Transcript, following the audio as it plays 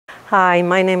Hi,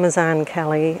 my name is Anne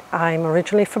Kelly. I'm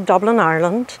originally from Dublin,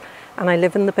 Ireland, and I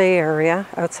live in the Bay Area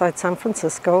outside San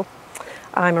Francisco.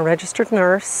 I'm a registered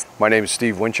nurse. My name is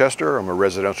Steve Winchester. I'm a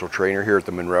residential trainer here at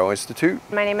the Monroe Institute.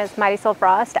 My name is Marisol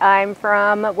Frost. I'm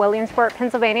from Williamsport,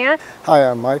 Pennsylvania. Hi,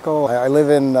 I'm Michael. I live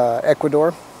in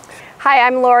Ecuador. Hi,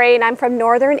 I'm Lori and I'm from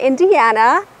Northern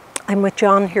Indiana. I'm with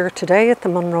John here today at the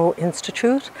Monroe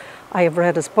Institute. I have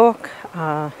read his book,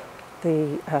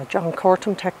 the John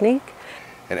Kortum technique.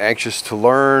 And anxious to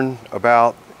learn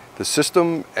about the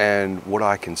system and what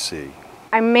I can see.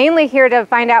 I'm mainly here to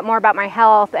find out more about my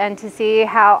health and to see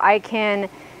how I can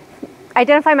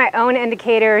identify my own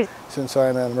indicators. Since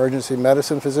I'm an emergency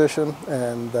medicine physician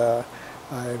and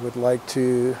I would like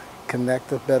to connect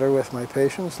better with my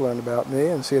patients, learn about me,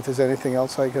 and see if there's anything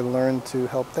else I can learn to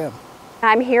help them.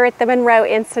 I'm here at the Monroe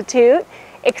Institute,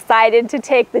 excited to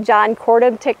take the John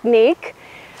Kortum technique.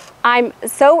 I'm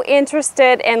so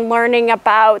interested in learning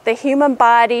about the human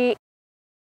body.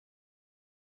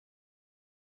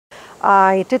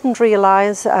 I didn't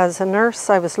realize as a nurse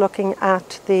I was looking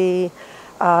at the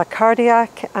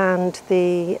cardiac and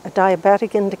the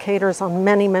diabetic indicators on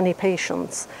many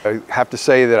patients. I have to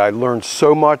say that I learned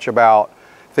so much about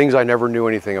things I never knew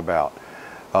anything about.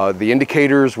 The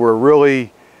indicators were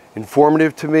really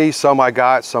informative to me. Some I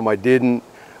got, some I didn't.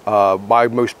 My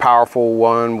most powerful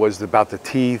one was about the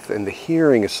teeth and the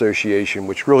hearing association,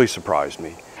 which really surprised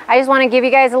me. I just want to give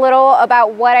you guys a little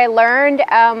about what I learned.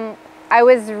 I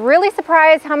was really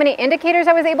surprised how many indicators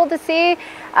I was able to see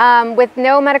with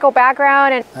no medical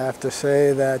background. And I have to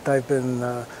say that I've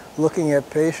been looking at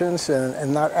patients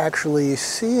and not actually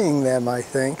seeing them, I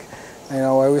think. You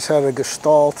know, I always had a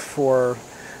gestalt for,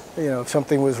 if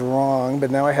something was wrong,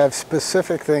 but now I have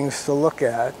specific things to look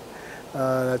at.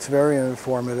 That's very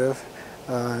informative.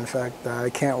 In fact, I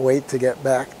can't wait to get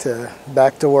back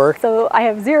to work. So I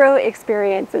have zero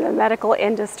experience in the medical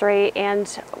industry, and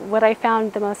what I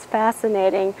found the most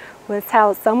fascinating was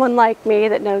how someone like me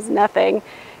that knows nothing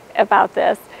about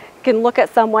this can look at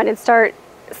someone and start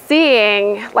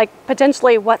seeing like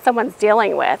potentially what someone's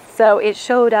dealing with. So it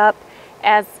showed up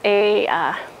as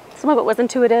some of it was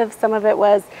intuitive, some of it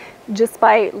was just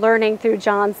by learning through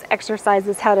John's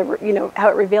exercises how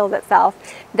it reveals itself.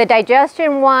 the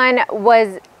digestion one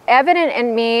was evident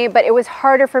in me, but it was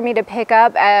harder for me to pick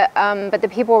up, but the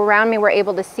people around me were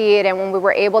able to see it, and when we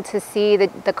were able to see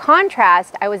the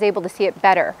contrast, I was able to see it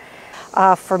better.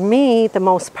 For me, the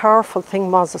most powerful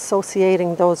thing was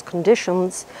associating those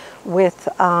conditions with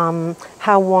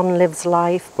how one lives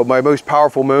life. But my most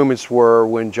powerful moments were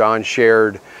when John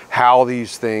shared how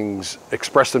these things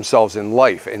express themselves in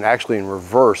life and actually in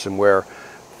reverse, and where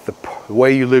the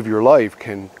way you live your life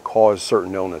can cause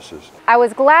certain illnesses. I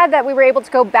was glad that we were able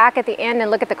to go back at the end and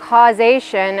look at the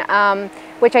causation,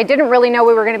 which I didn't really know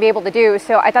we were going to be able to do.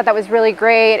 So I thought that was really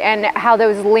great, and how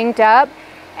those linked up.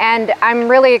 And I'm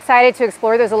really excited to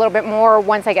explore those a little bit more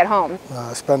once I get home.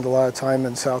 I spend a lot of time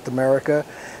in South America,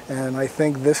 and I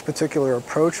think this particular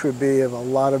approach would be of a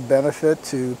lot of benefit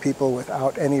to people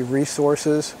without any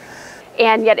resources.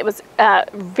 And yet it was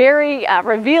very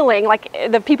revealing. Like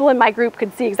the people in my group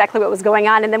could see exactly what was going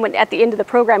on. And then at the end of the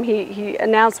program, he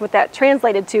announced what that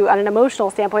translated to on an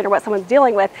emotional standpoint, or what someone's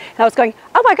dealing with. And I was going,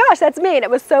 oh my gosh, that's me. And it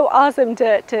was so awesome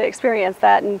to experience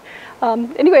that. And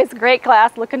anyways, great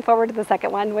class. Looking forward to the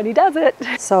second one when he does it.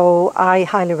 So I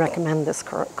highly recommend this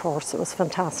course. It was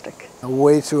fantastic. A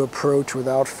way to approach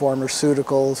without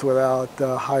pharmaceuticals, without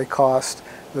high cost,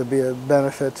 would be a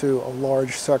benefit to a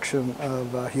large section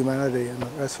of humanity and the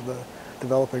rest of the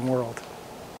developing world.